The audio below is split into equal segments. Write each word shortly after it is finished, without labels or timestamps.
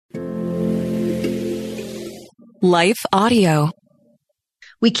Life Audio.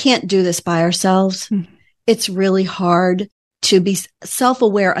 We can't do this by ourselves. It's really hard to be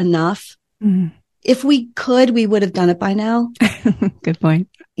self-aware enough. If we could, we would have done it by now. Good point.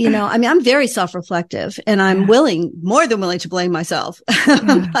 You know, I mean, I'm very self-reflective and I'm more than willing to blame myself.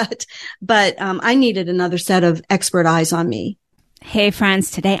 But I needed another set of expert eyes on me. Hey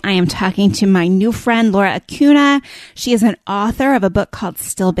friends, today I am talking to my new friend, Laura Acuna. She is an author of a book called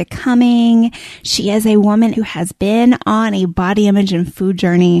Still Becoming. She is a woman who has been on a body image and food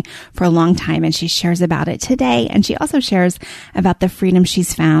journey for a long time, and she shares about it today. And she also shares about the freedom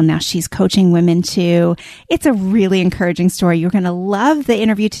she's found. Now she's coaching women too. It's a really encouraging story. You're going to love the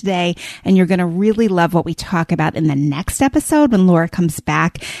interview today, and you're going to really love what we talk about in the next episode when Laura comes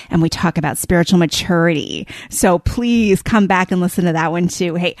back and we talk about spiritual maturity. So please come back and listen to that one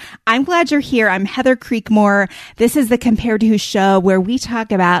too. Hey, I'm glad you're here. I'm Heather Creekmore. This is the Compared to Who show, where we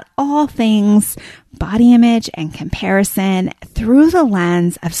talk about all things body image and comparison through the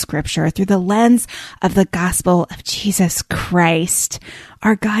lens of Scripture, through the lens of the gospel of Jesus Christ.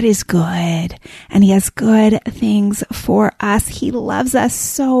 Our God is good, and He has good things for us. He loves us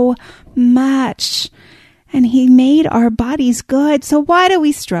so much, and He made our bodies good. So why do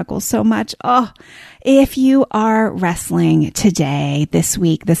we struggle so much? If you are wrestling today, this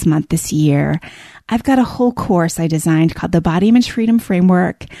week, this month, this year, I've got a whole course I designed called the Body Image Freedom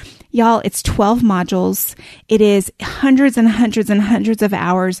Framework. Y'all, it's 12 modules. It is hundreds and hundreds and hundreds of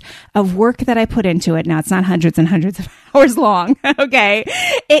hours of work that I put into it. Now, it's not hundreds and hundreds of hours long, okay?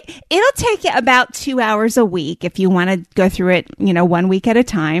 It'll take you about 2 hours a week if you want to go through it, 1 week at a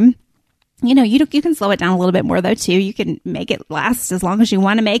time. You can slow it down a little bit more though too. You can make it last as long as you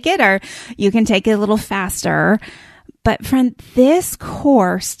want to make it, or you can take it a little faster. But friend, this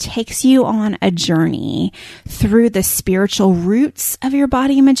course takes you on a journey through the spiritual roots of your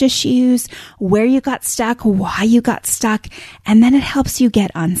body image issues, where you got stuck, why you got stuck, and then it helps you get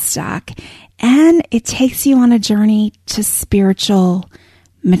unstuck. And it takes you on a journey to spiritual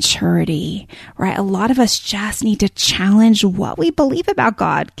maturity, right? A lot of us just need to challenge what we believe about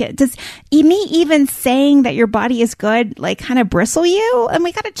God. Does me even saying that your body is good, kind of bristle you? And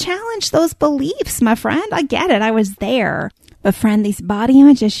we got to challenge those beliefs, my friend. I get it. I was there. But friend, these body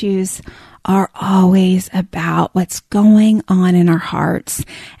image issues are always about what's going on in our hearts.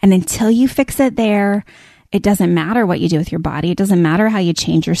 And until you fix it there, it doesn't matter what you do with your body. It doesn't matter how you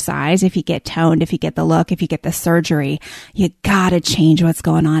change your size. If you get toned, if you get the look, if you get the surgery, you gotta change what's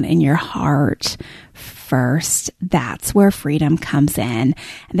going on in your heart first. That's where freedom comes in. And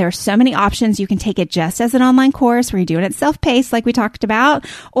there are so many options. You can take it just as an online course where you're doing it self-paced like we talked about,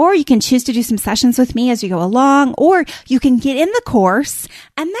 or you can choose to do some sessions with me as you go along, or you can get in the course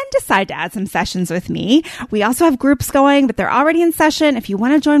and then decide to add some sessions with me. We also have groups going, but they're already in session. If you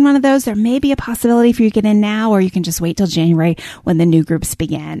want to join one of those, there may be a possibility for you to get in now, or you can just wait till January when the new groups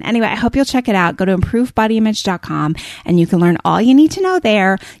begin. Anyway, I hope you'll check it out. Go to improvedbodyimage.com and you can learn all you need to know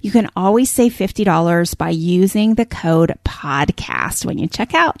there. You can always save $50 by using the code podcast when you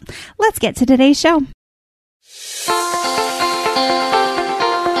check out. Let's get to today's show.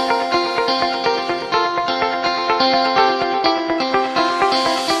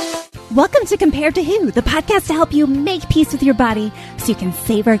 Welcome to Compared to Who, the podcast to help you make peace with your body so you can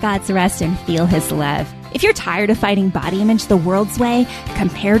savor God's rest and feel His love. If you're tired of fighting body image the world's way,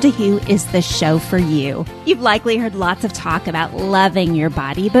 Compared to Who is the show for you. You've likely heard lots of talk about loving your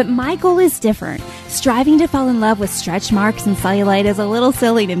body, but my goal is different. Striving to fall in love with stretch marks and cellulite is a little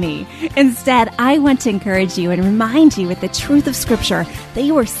silly to me. Instead, I want to encourage you and remind you with the truth of Scripture that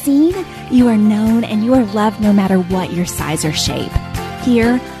you are seen, you are known, and you are loved no matter what your size or shape.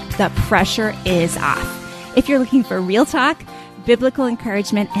 Here, the pressure is off. If you're looking for real talk, biblical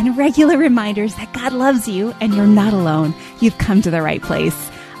encouragement, and regular reminders that God loves you and you're not alone, you've come to the right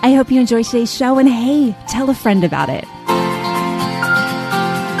place. I hope you enjoy today's show, and hey, tell a friend about it.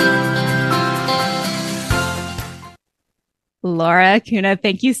 Laura Acuna,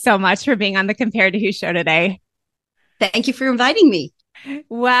 thank you so much for being on the Compared to Who show today. Thank you for inviting me.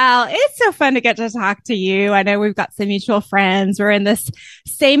 Wow, it's so fun to get to talk to you. I know we've got some mutual friends. We're in this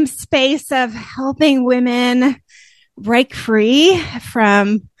same space of helping women break free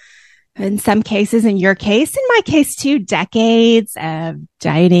from, in some cases, in your case, in my case too, decades of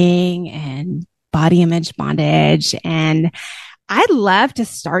dieting and body image bondage. And I'd love to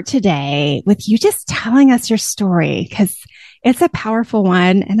start today with you just telling us your story, because it's a powerful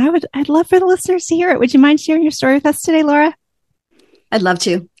one. And I'd love for the listeners to hear it. Would you mind sharing your story with us today, Laura? I'd love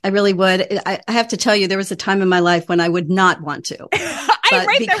to. I really would. I have to tell you, there was a time in my life when I would not want to. I'm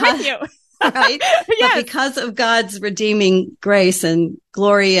right there with you. Right? Yes. But because of God's redeeming grace and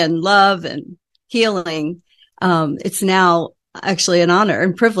glory and love and healing, It's now actually an honor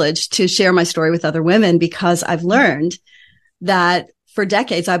and privilege to share my story with other women, because I've learned that for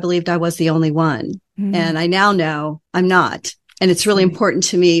decades, I believed I was the only one. And I now know I'm not. And it's really important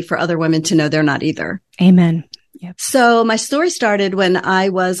to me for other women to know they're not either. Amen. Yep. So my story started when I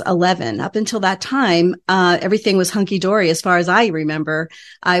was 11. Up until that time, everything was hunky-dory as far as I remember.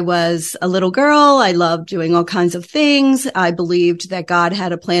 I was a little girl. I loved doing all kinds of things. I believed that God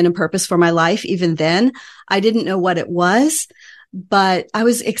had a plan and purpose for my life. Even then, I didn't know what it was, but I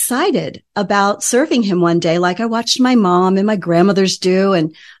was excited about serving him one day, like I watched my mom and my grandmothers do.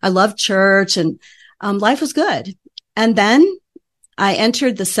 And I loved church, and life was good. And then I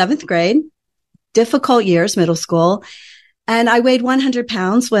entered the 7th grade. Difficult years, middle school. And I weighed 100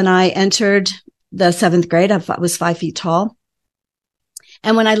 pounds when I entered the 7th grade. I was 5 feet tall.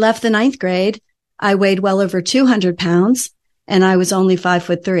 And when I left the 9th grade, I weighed well over 200 pounds, and I was only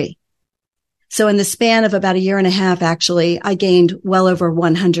 5'3". So in the span of about a year and a half, actually, I gained well over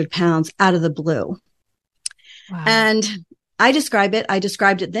 100 pounds out of the blue. Wow. And I described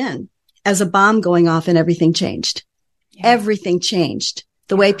it then as a bomb going off, and everything changed. Yeah. Everything changed.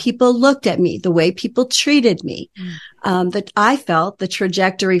 The way people looked at me, the way people treated me, that I felt the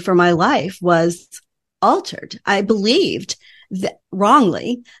trajectory for my life was altered. I believed that,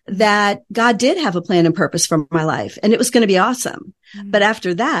 wrongly, that God did have a plan and purpose for my life, and it was going to be awesome. But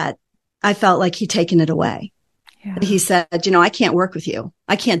after that, I felt like he'd taken it away. Yeah. He said, I can't work with you.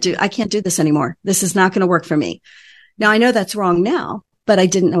 I can't do this anymore. This is not going to work for me. Now, I know that's wrong now, but I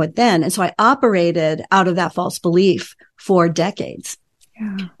didn't know it then. And so I operated out of that false belief for decades.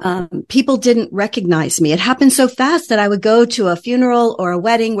 Yeah. People didn't recognize me. It happened so fast that I would go to a funeral or a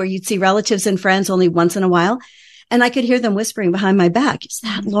wedding where you'd see relatives and friends only once in a while, and I could hear them whispering behind my back, "Is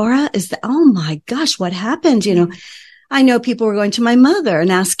that Laura? Oh my gosh, what happened?" I know people were going to my mother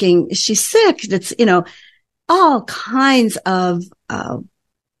and asking, "Is she sick?" It's, all kinds of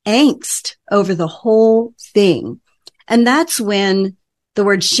angst over the whole thing. And that's when the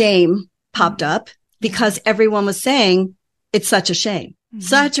word shame popped up, because everyone was saying, "It's such a shame.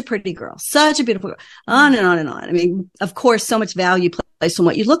 Such a pretty girl, such a beautiful girl," on and on and on. I mean, of course, so much value placed on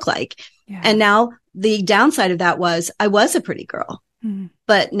what you look like. Yeah. And now the downside of that was I was a pretty girl,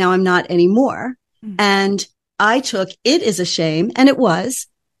 but now I'm not anymore. And I took "it is a shame," and it was,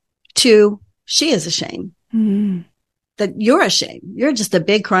 to "she is a shame." That you're a shame. You're just a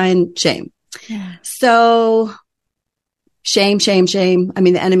big crying shame. Yeah. So shame, shame, shame. I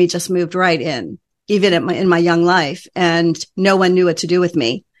mean, the enemy just moved right in. Even in my young life, and no one knew what to do with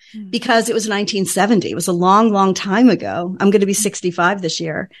me, because it was 1970. It was a long, long time ago. I'm going to be 65 this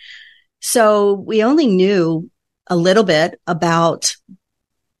year. So we only knew a little bit about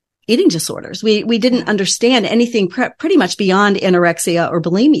eating disorders. We didn't understand anything pretty much beyond anorexia or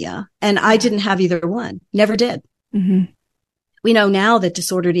bulimia. And I didn't have either one. Never did. We know now that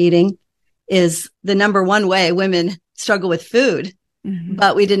disordered eating is the number one way women struggle with food,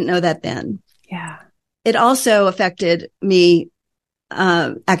 but we didn't know that then. Yeah. It also affected me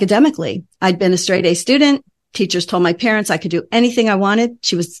academically. I'd been a straight A student. Teachers told my parents I could do anything I wanted.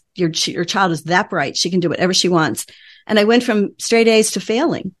 Your child is that bright. She can do whatever she wants. And I went from straight A's to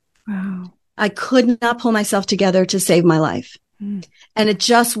failing. Wow. I could not pull myself together to save my life. And it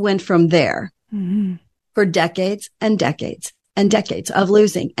just went from there for decades and decades and decades of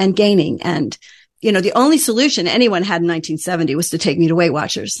losing and gaining. And, the only solution anyone had in 1970 was to take me to Weight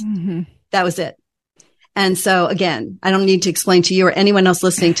Watchers. That was it. And so again, I don't need to explain to you or anyone else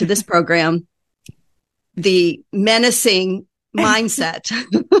listening to this program the menacing mindset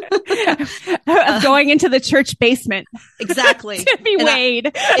of going into the church basement. Exactly. To be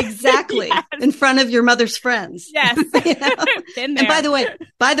weighed. Exactly. Yes. In front of your mother's friends. Yes. Been there. And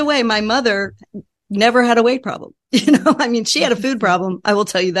by the way, my mother never had a weight problem. I mean, she had a food problem. I will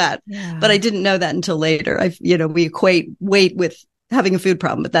tell you that, but I didn't know that until later. We equate weight with having a food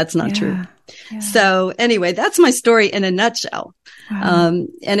problem, but that's not true. Yeah. So anyway, that's my story in a nutshell. Wow.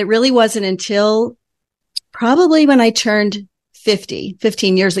 And it really wasn't until probably when I turned 50,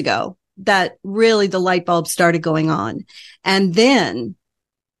 15 years ago, that really the light bulb started going on. And then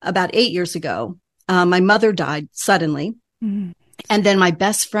about 8 years ago, my mother died suddenly. And then my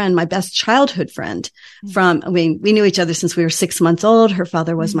best friend, my best childhood friend we knew each other since we were 6 months old. Her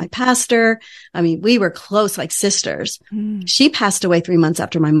father was my pastor. I mean, we were close like sisters. She passed away 3 months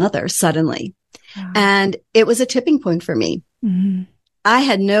after my mother suddenly. Wow. And it was a tipping point for me. I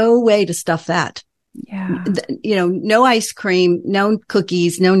had no way to stuff that. Yeah. No ice cream, no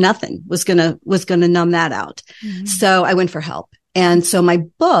cookies, no nothing was going to numb that out. So I went for help. And so my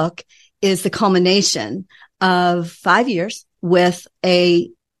book is the culmination of 5 years with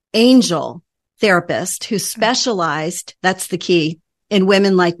a angel therapist who specialized, that's the key, in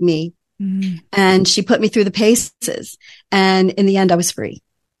women like me. Mm-hmm. And she put me through the paces. And in the end, I was free.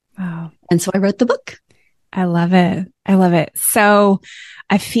 Wow. And so I wrote the book. I love it. I love it. So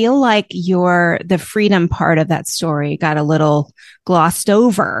I feel like the freedom part of that story got a little glossed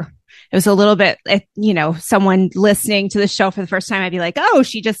over. It was a little bit, someone listening to the show for the first time, I'd be like, oh,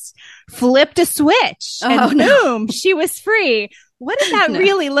 she just flipped a switch and boom, she was free. What did that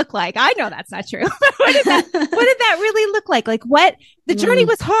really look like? I know that's not true. what did that really look like? Like the journey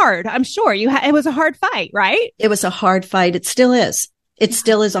was hard. I'm sure it was a hard fight, right? It was a hard fight. It still is. It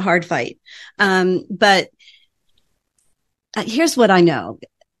still is a hard fight. But here's what I know.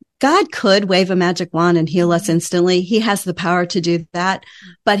 God could wave a magic wand and heal us instantly. He has the power to do that,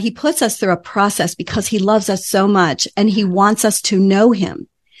 but he puts us through a process because he loves us so much and he wants us to know him.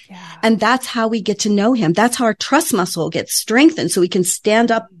 Yeah. And that's how we get to know him. That's how our trust muscle gets strengthened so we can stand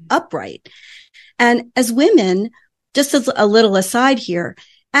up upright. And as women, just as a little aside here,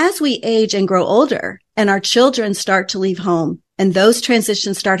 as we age and grow older and our children start to leave home and those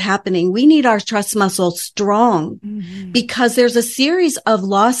transitions start happening, we need our trust muscle strong because there's a series of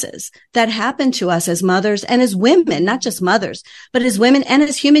losses that happen to us as mothers and as women, not just mothers, but as women and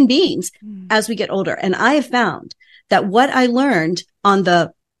as human beings as we get older. And I have found that what I learned on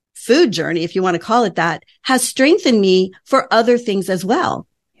the food journey, if you want to call it that, has strengthened me for other things as well.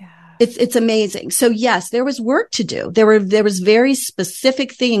 It's amazing. So yes, there was work to do. There was very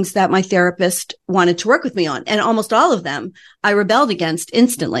specific things that my therapist wanted to work with me on. And almost all of them I rebelled against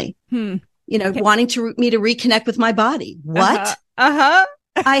instantly, wanting me to reconnect with my body. What? I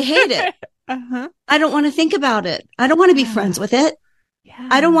hate it. I don't want to think about it. I don't want to be friends with it. Yeah.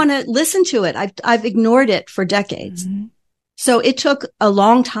 I don't want to listen to it. I've ignored it for decades. So it took a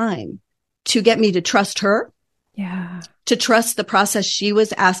long time to get me to trust her. Yeah. To trust the process she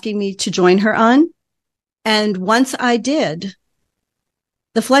was asking me to join her on. And once I did,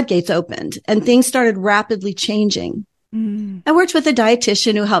 the floodgates opened and things started rapidly changing. I worked with a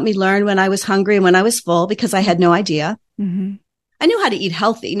dietitian who helped me learn when I was hungry and when I was full because I had no idea. I knew how to eat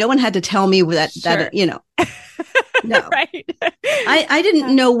healthy. No one had to tell me that no. Right. I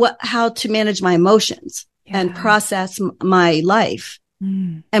didn't know how to manage my emotions and process my life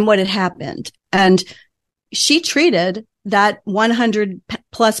and what had happened. And she treated that 100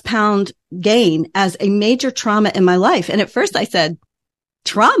 plus pound gain as a major trauma in my life. And at first I said,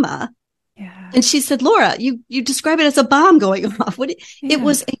 trauma? Yeah. And she said, Laura, you describe it as a bomb going off. It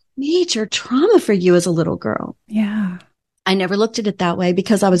was a major trauma for you as a little girl. Yeah. I never looked at it that way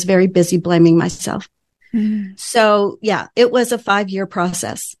because I was very busy blaming myself. So yeah, it was a 5-year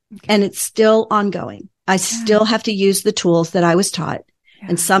process and it's still ongoing. I still have to use the tools that I was taught.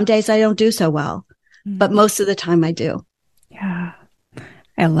 And some days I don't do so well. But most of the time I do. Yeah.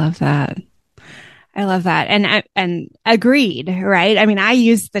 I love that. And agreed, right? I mean, I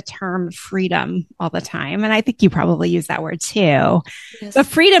use the term freedom all the time, and I think you probably use that word too. Yes. But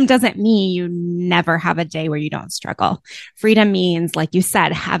freedom doesn't mean you never have a day where you don't struggle. Freedom means, like you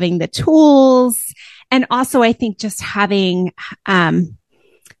said, having the tools, and also I think just having,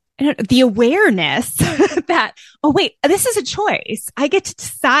 the awareness that, oh, wait, this is a choice. I get to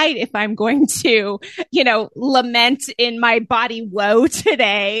decide if I'm going to, lament in my body woe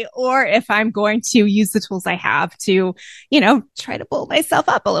today, or if I'm going to use the tools I have to, try to pull myself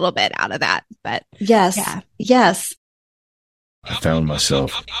up a little bit out of that. But yes. I found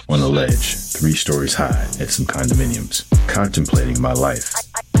myself on a ledge, 3 stories high at some condominiums, contemplating my life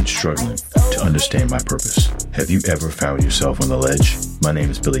and struggling to understand my purpose. Have you ever found yourself on the ledge? My name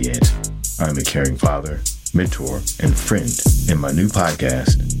is Billy Yant. I'm a caring father, mentor, and friend. In my new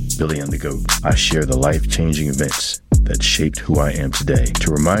podcast, Billy and the Goat, I share the life-changing events that shaped who I am today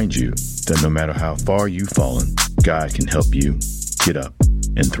to remind you that no matter how far you've fallen, God can help you get up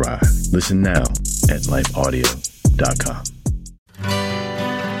and thrive. Listen now at lifeaudio.com.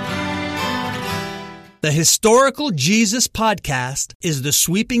 The Historical Jesus Podcast is the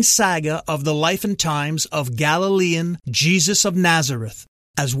sweeping saga of the life and times of Galilean Jesus of Nazareth,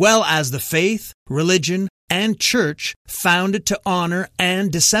 as well as the faith, religion, and church founded to honor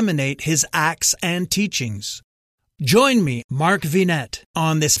and disseminate his acts and teachings. Join me, Mark Vinette,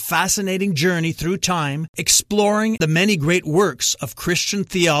 on this fascinating journey through time, exploring the many great works of Christian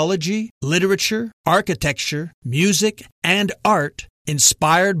theology, literature, architecture, music, and art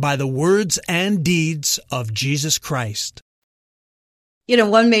inspired by the words and deeds of Jesus Christ.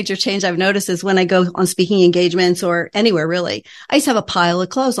 One major change I've noticed is when I go on speaking engagements or anywhere really, I used to have a pile of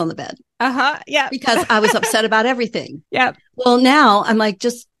clothes on the bed. Yeah. Because I was upset about everything. Yeah. Well, now I'm like,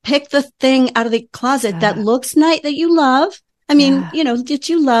 just pick the thing out of the closet that looks nice, that you love. I mean, that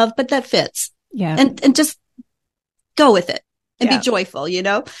you love, but that fits. Yeah. And just go with it and Yeah. be joyful,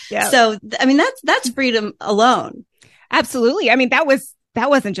 Yeah. So, I mean, that's freedom alone. Absolutely. I mean, that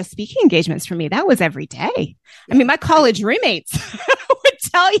wasn't just speaking engagements for me. That was every day. I mean, my college roommates would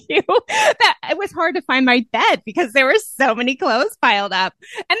tell you that it was hard to find my bed because there were so many clothes piled up.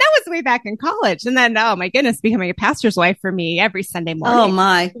 And that was way back in college. And then, oh my goodness, becoming a pastor's wife for me every Sunday morning. Oh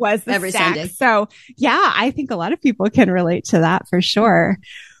my, was the every stack. Sunday. So yeah, I think a lot of people can relate to that for sure.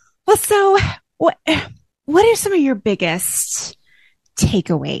 Well, so what are some of your biggest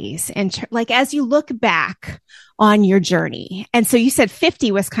takeaways and like as you look back on your journey? And so you said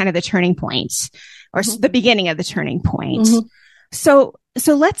 50 was kind of the turning point or the beginning of the turning point. So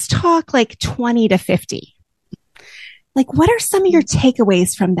let's talk like 20 to 50. Like what are some of your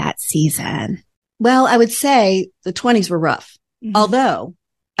takeaways from that season? Well, I would say the 20s were rough, although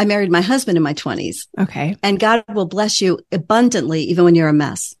I married my husband in my 20s. Okay. And God will bless you abundantly, even when you're a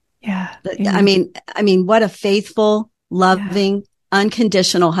mess. Yeah. I mean, what a faithful, loving,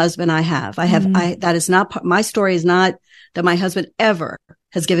 unconditional husband I have. That is not, my story is not that my husband ever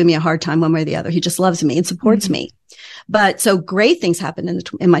has given me a hard time one way or the other. He just loves me and supports me. But so great things happened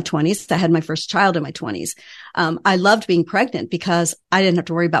in my 20s. I had my first child in my 20s. I loved being pregnant because I didn't have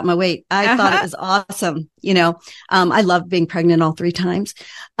to worry about my weight. I thought it was awesome. I loved being pregnant all 3 times.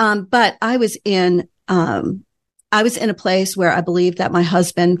 But I was in a place where I believed that my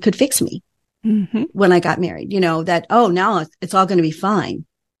husband could fix me when I got married, that, now it's all going to be fine.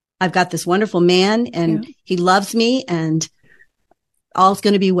 I've got this wonderful man and he loves me and all's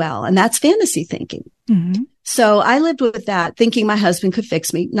going to be well. And that's fantasy thinking. So I lived with that, thinking my husband could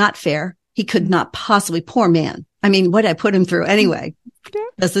fix me. Not fair. He could not possibly. Poor man. I mean, what did I put him through anyway?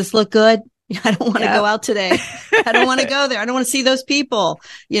 Does this look good? I don't want to go out today. I don't want to go there. I don't want to see those people.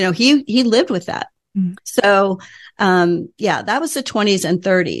 He lived with that. So, that was the 20s and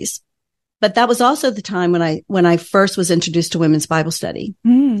 30s, but that was also the time when I first was introduced to women's Bible study.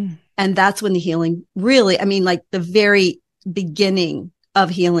 And that's when the healing really, like the very beginning of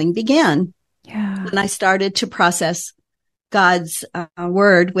healing began. Yeah. When I started to process God's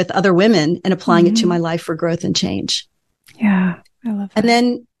word with other women and applying it to my life for growth and change. Yeah. I love that. And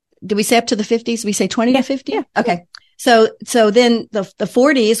then did we say up to the 50s? We say 20 to 50? Yeah. Okay. So then the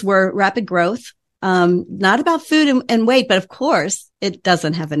 40s were rapid growth. Not about food and weight, but of course it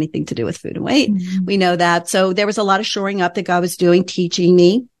doesn't have anything to do with food and weight. We know that. So there was a lot of shoring up that God was doing, teaching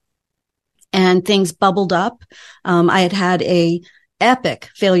me, and things bubbled up. I had a epic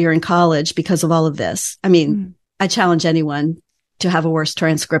failure in college because of all of this. I challenge anyone to have a worse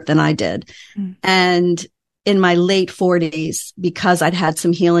transcript than I did. And in my late 40s, because I'd had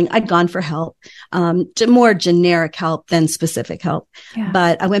some healing, I'd gone for help, more generic help than specific help. Yeah.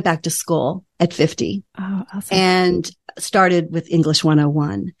 But I went back to school at 50 and started with English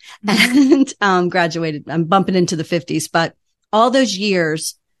 101 and graduated. I'm bumping into the 50s, but all those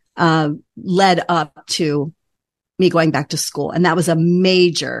years led up to me going back to school. And that was a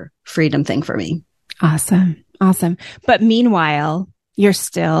major freedom thing for me. Awesome. But meanwhile, you're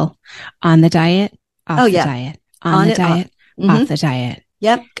still on the diet. Off the diet, on the diet, off the diet.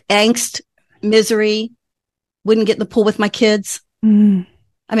 Yep. Angst, misery, wouldn't get in the pool with my kids. I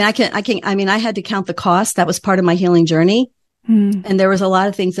had to count the cost. That was part of my healing journey. And there was a lot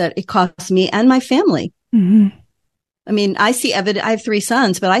of things that it cost me and my family. I see evidence. I have 3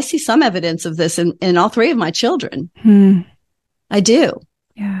 sons, but I see some evidence of this in all 3 of my children. I do.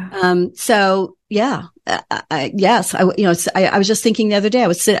 Yeah. I was just thinking the other day, I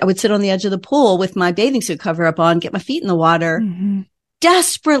would sit on the edge of the pool with my bathing suit cover up on, get my feet in the water,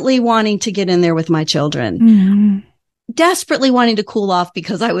 desperately wanting to get in there with my children, desperately wanting to cool off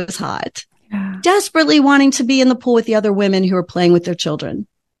because I was hot, desperately wanting to be in the pool with the other women who were playing with their children.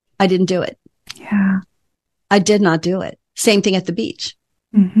 I didn't do it. Yeah. I did not do it. Same thing at the beach.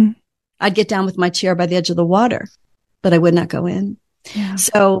 I'd get down with my chair by the edge of the water, but I would not go in. Yeah.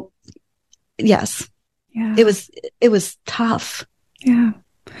 So yes, it was tough. Yeah.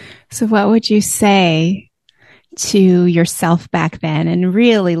 So what would you say to yourself back then? And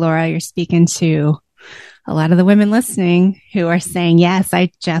really, Laura, you're speaking to a lot of the women listening who are saying, yes,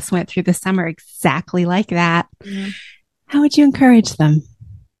 I just went through the summer exactly like that. How would you encourage them?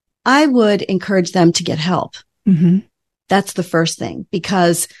 I would encourage them to get help. That's the first thing,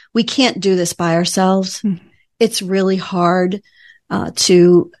 because we can't do this by ourselves. It's really hard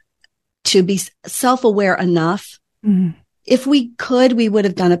to be self-aware enough. If we could, we would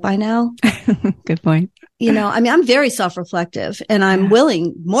have done it by now. Good point. I'm very self-reflective and I'm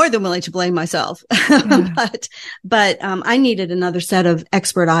more than willing to blame myself. but I needed another set of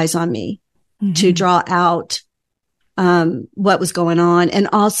expert eyes on me to draw out what was going on, and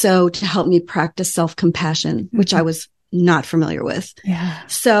also to help me practice self-compassion, which I was not familiar with. Yeah.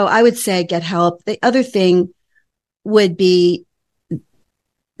 So I would say get help. The other thing would be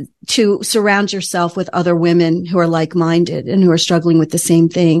to surround yourself with other women who are like-minded and who are struggling with the same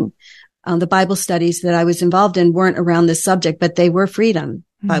thing. The Bible studies that I was involved in weren't around this subject, but they were freedom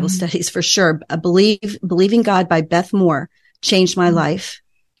Bible studies for sure. Believing God by Beth Moore changed my life.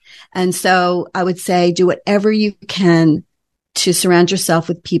 And so I would say do whatever you can to surround yourself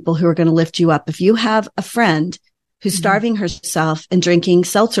with people who are going to lift you up. If you have a friend who's starving herself and drinking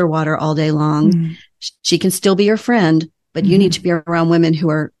seltzer water all day long, she can still be your friend, but you need to be around women who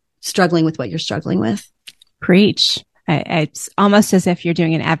are struggling with what you're struggling with. Preach. It's almost as if you're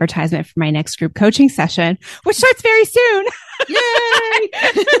doing an advertisement for my next group coaching session, which starts very soon. Yay!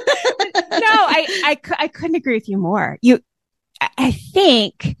 No, I couldn't agree with you more. I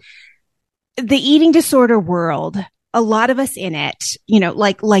think the eating disorder world, a lot of us in it,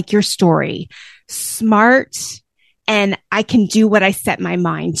 like your story, smart, and I can do what I set my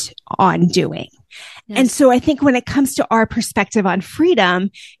mind on doing. Yes. And so I think when it comes to our perspective on freedom,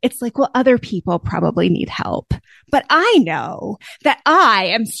 it's like, well, other people probably need help, but I know that I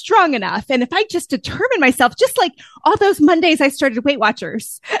am strong enough. And if I just determine myself, just like all those Mondays I started Weight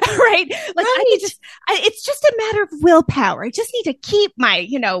Watchers, right? Like it's just a matter of willpower. I just need to keep my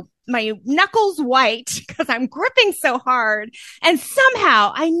knuckles white because I'm gripping so hard. And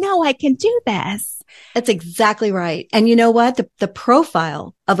somehow I know I can do this. That's exactly right. And you know what? The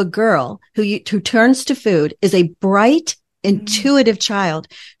profile of a girl who turns to food is a bright, intuitive child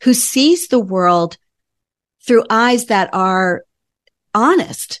who sees the world through eyes that are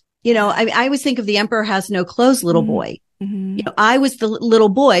honest. I always think of the Emperor Has No Clothes little boy. I was the little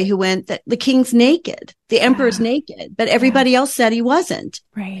boy who went that the king's naked, the emperor's naked, but everybody else said he wasn't.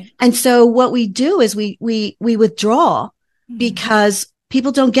 Right. And so what we do is we withdraw because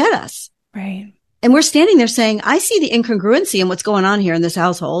people don't get us. Right. And we're standing there saying, I see the incongruency in what's going on here in this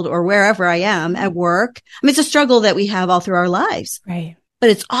household or wherever I am at work. I mean, it's a struggle that we have all through our lives, right?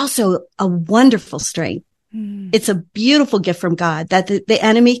 But it's also a wonderful strength. It's a beautiful gift from God that the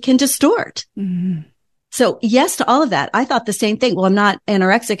enemy can distort. So yes, to all of that. I thought the same thing. Well, I'm not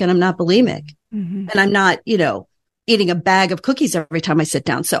anorexic and I'm not bulimic and I'm not, eating a bag of cookies every time I sit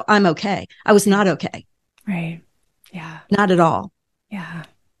down. So I'm okay. I was not okay. Right. Yeah. Not at all. Yeah.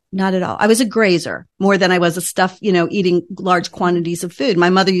 Not at all. I was a grazer more than I was a eating large quantities of food. My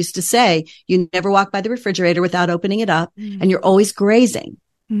mother used to say, you never walk by the refrigerator without opening it up and you're always grazing.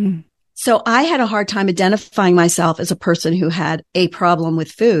 So I had a hard time identifying myself as a person who had a problem with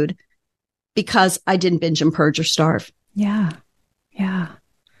food because I didn't binge and purge or starve. Yeah. Yeah.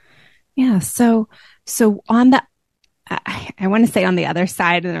 Yeah. So on the, I want to say on the other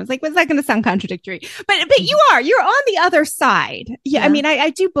side, and I was like, was that going to sound contradictory? But you're on the other side. Yeah. I mean, I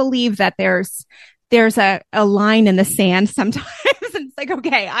do believe that there's a line in the sand sometimes. And it's like,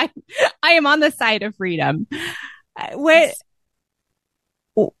 okay, I am on the side of freedom. Where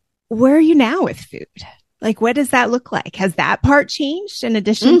are you now with food? Like, what does that look like? Has that part changed in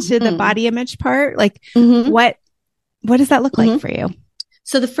addition to the body image part? Like what does that look like for you?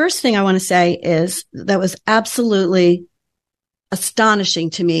 So the first thing I want to say is that was absolutely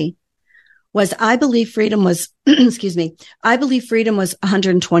astonishing to me was I believe freedom was, I believe freedom was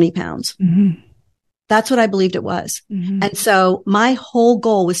 120 pounds. That's what I believed it was. And so my whole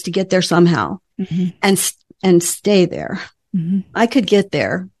goal was to get there somehow and stay there. I could get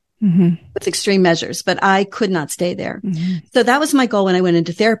there with extreme measures, but I could not stay there. So that was my goal when I went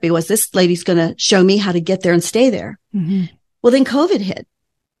into therapy was this lady's going to show me how to get there and stay there. Well, then COVID hit.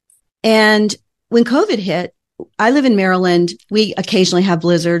 And when COVID hit, I live in Maryland. We occasionally have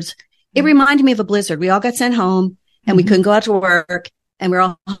blizzards. It reminded me of a blizzard. We all got sent home and we couldn't go out to work and we're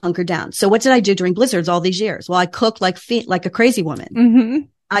all hunkered down. So what did I do during blizzards all these years? Well, I cooked like a crazy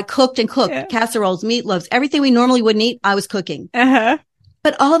woman. I cooked and cooked casseroles, meatloaves, everything we normally wouldn't eat. I was cooking.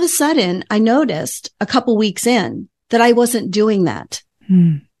 But all of a sudden I noticed a couple weeks in that I wasn't doing that.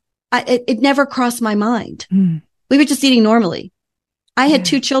 It never crossed my mind. We were just eating normally. I had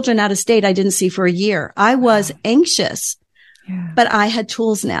 2 children out of state I didn't see for a year. I was anxious, but I had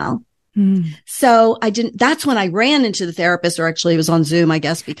tools now. So that's when I ran into the therapist, or actually it was on Zoom, I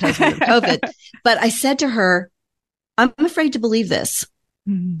guess, because of COVID. But I said to her, I'm afraid to believe this,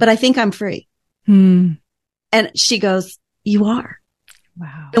 but I think I'm free. And she goes, you are.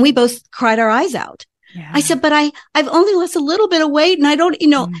 Wow. And we both cried our eyes out. I said, but I've only lost a little bit of weight and I don't,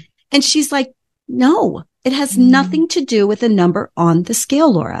 and she's like, no. It has nothing to do with the number on the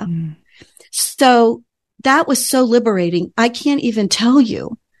scale, Laura. So that was so liberating. I can't even tell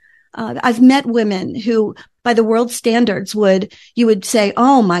you I've met women who, by the world standards, you would say,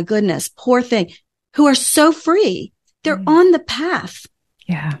 oh my goodness, poor thing, who are so free. They're on the path.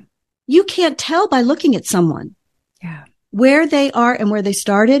 Yeah. You can't tell by looking at someone. Yeah. Where they are and where they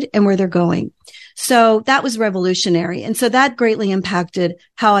started and where they're going. So that was revolutionary. And so that greatly impacted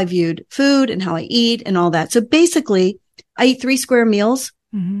how I viewed food and how I eat and all that. So basically, I eat 3 square meals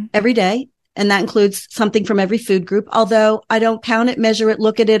every day. And that includes something from every food group. Although I don't count it, measure it,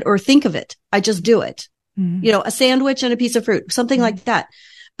 look at it, or think of it. I just do it. A sandwich and a piece of fruit, something like that.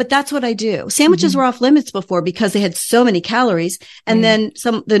 But that's what I do. Sandwiches were off limits before because they had so many calories. And then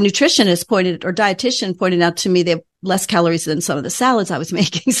the nutritionist dietitian pointed out to me they have less calories than some of the salads I was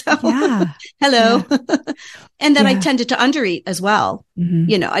making. So hello. Yeah. And then I tended to undereat as well.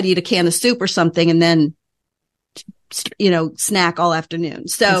 I'd eat a can of soup or something and then, snack all afternoon.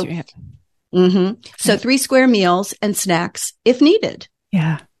 So, so 3 square meals and snacks if needed.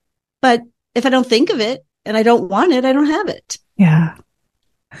 Yeah. But if I don't think of it and I don't want it, I don't have it. Yeah.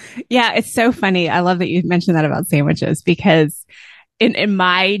 Yeah, it's so funny. I love that you mentioned that about sandwiches because in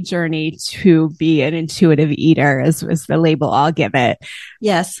my journey to be an intuitive eater is the label I'll give it.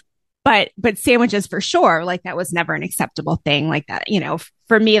 Yes. But sandwiches for sure, like that was never an acceptable thing like that.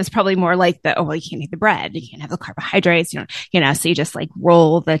 For me, it was probably more like you can't eat the bread. You can't have the carbohydrates, so you just like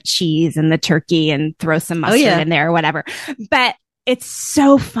roll the cheese and the turkey and throw some mustard in there or whatever. But it's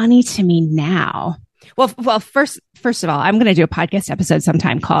so funny to me now. Well, first of all, I'm going to do a podcast episode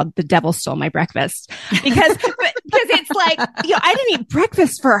sometime called "The Devil Stole My Breakfast" because it's like, I didn't eat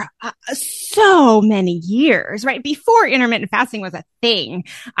breakfast for so many years, right? Before intermittent fasting was a thing,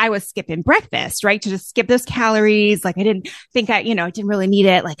 I was skipping breakfast, right? To just skip those calories. Like I didn't think I didn't really need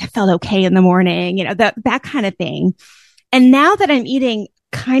it. Like I felt okay in the morning, that kind of thing. And now that I'm eating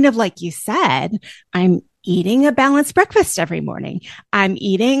kind of like you said, I'm eating a balanced breakfast every morning. I'm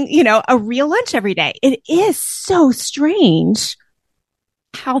eating, a real lunch every day. It is so strange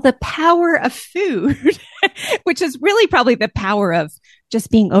how the power of food, which is really probably the power of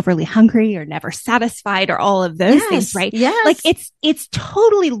just being overly hungry or never satisfied or all of those things, right? Yes. Like it's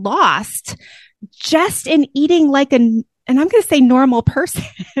totally lost just in eating like and I'm going to say normal person,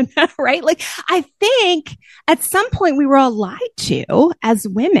 right? Like I think at some point we were all lied to as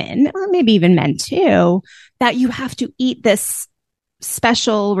women, or maybe even men too, that you have to eat this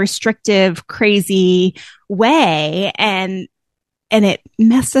special, restrictive, crazy way. And it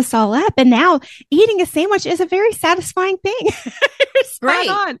messed us all up. And now eating a sandwich is a very satisfying thing. Right.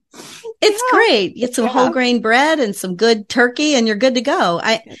 On. It's great. Get some whole grain bread and some good turkey and you're good to go.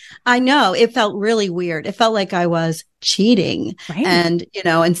 I know it felt really weird. It felt like I was cheating and,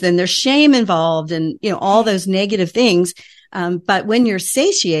 and then there's shame involved and, all those negative things. But when you're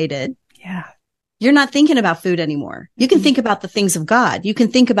satiated, you're not thinking about food anymore. You can think about the things of God. You can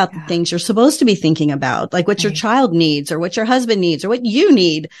think about the things you're supposed to be thinking about, like what your child needs or what your husband needs or what you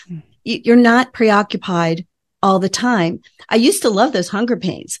need. You're not preoccupied all the time. I used to love those hunger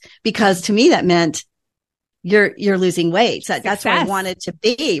pains because to me that meant you're losing weight. So that's where I wanted to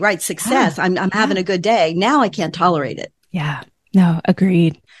be, right? Success. I'm having a good day. Now I can't tolerate it. Yeah. No,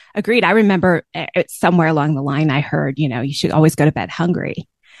 agreed. I remember somewhere along the line, I heard, you should always go to bed hungry.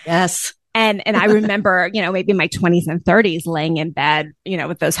 Yes. And I remember, maybe in my 20s and 30s laying in bed,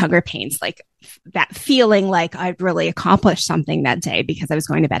 with those hunger pains, like that feeling like I'd really accomplished something that day because I was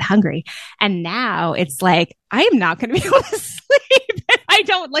going to bed hungry. And now it's like, I am not going to be able to sleep if I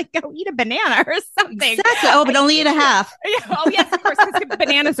don't go eat a banana or something. Exactly. Oh, but only eat a half. Oh, yes, of course, because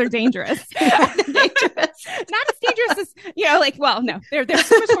bananas are dangerous. Not as dangerous as, no, they're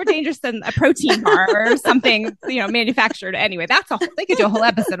so much more dangerous than a protein bar or something, manufactured. Anyway, they could do a whole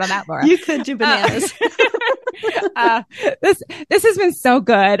episode on that, Laura. You could do bananas. This has been so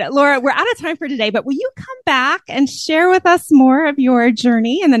good. Laura, we're out of time for today, but will you come back and share with us more of your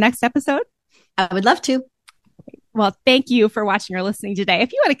journey in the next episode? I would love to. Well, thank you for watching or listening today.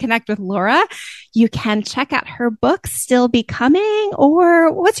 If you want to connect with Laura, you can check out her book, Still Becoming,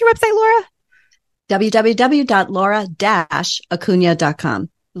 or what's your website, Laura? www.laura-acuna.com.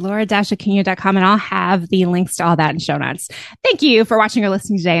 Laura-acuna.com, and I'll have the links to all that in show notes. Thank you for watching or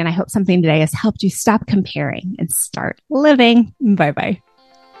listening today, and I hope something today has helped you stop comparing and start living. Bye-bye.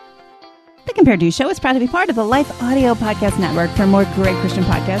 The Compared To Show is proud to be part of the Life Audio Podcast Network. For more great Christian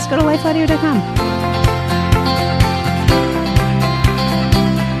podcasts, go to lifeaudio.com.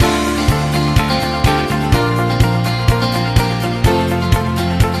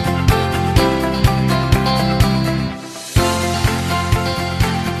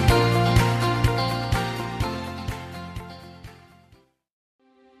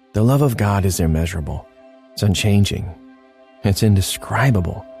 The love of God is immeasurable. It's unchanging. It's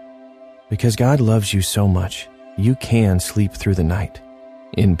indescribable. Because God loves you so much, you can sleep through the night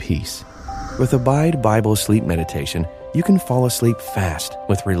in peace. With Abide Bible Sleep Meditation, you can fall asleep fast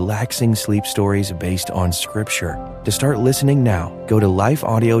with relaxing sleep stories based on Scripture. To start listening now, go to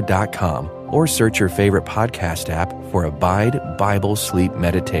lifeaudio.com or search your favorite podcast app for Abide Bible Sleep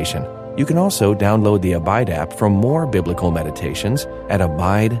Meditation. You can also download the Abide app for more biblical meditations at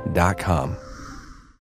abide.com.